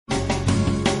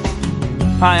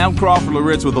Hi, I'm Crawford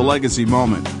Loritz with a Legacy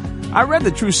Moment. I read the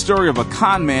true story of a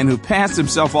con man who passed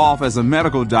himself off as a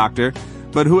medical doctor,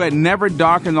 but who had never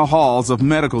darkened the halls of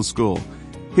medical school.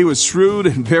 He was shrewd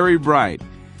and very bright.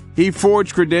 He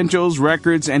forged credentials,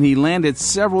 records, and he landed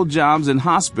several jobs in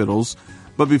hospitals,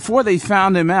 but before they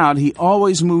found him out, he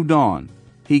always moved on.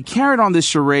 He carried on this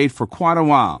charade for quite a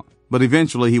while, but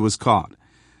eventually he was caught.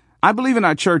 I believe in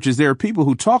our churches there are people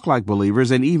who talk like believers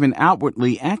and even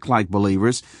outwardly act like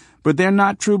believers, but they're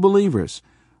not true believers.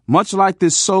 Much like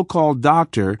this so-called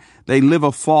doctor, they live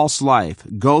a false life,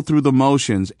 go through the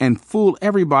motions, and fool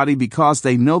everybody because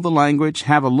they know the language,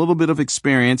 have a little bit of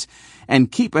experience,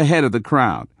 and keep ahead of the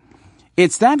crowd.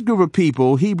 It's that group of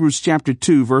people Hebrews chapter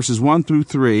 2, verses 1 through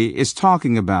 3 is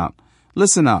talking about.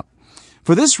 Listen up.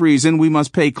 For this reason, we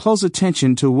must pay close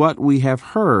attention to what we have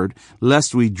heard,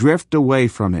 lest we drift away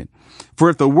from it. For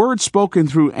if the word spoken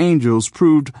through angels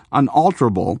proved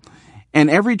unalterable, and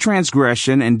every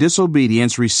transgression and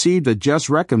disobedience received a just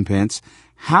recompense,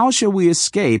 how shall we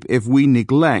escape if we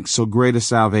neglect so great a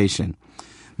salvation?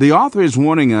 The author is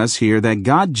warning us here that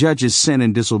God judges sin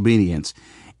and disobedience.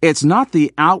 It's not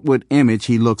the outward image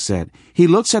he looks at. He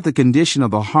looks at the condition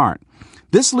of the heart.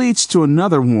 This leads to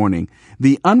another warning.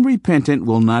 The unrepentant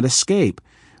will not escape.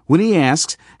 When he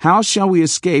asks, how shall we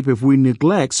escape if we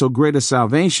neglect so great a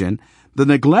salvation? The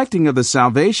neglecting of the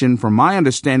salvation, from my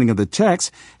understanding of the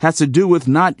text, has to do with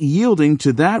not yielding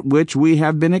to that which we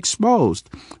have been exposed,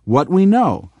 what we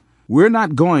know. We're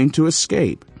not going to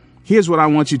escape. Here's what I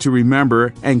want you to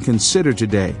remember and consider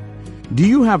today. Do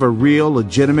you have a real,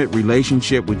 legitimate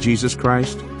relationship with Jesus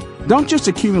Christ? Don't just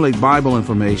accumulate Bible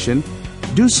information.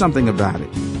 Do something about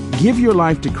it. Give your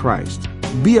life to Christ.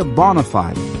 Be a bona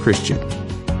fide Christian.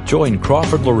 Join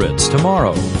Crawford Loritz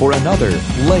tomorrow for another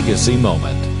Legacy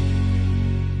Moment.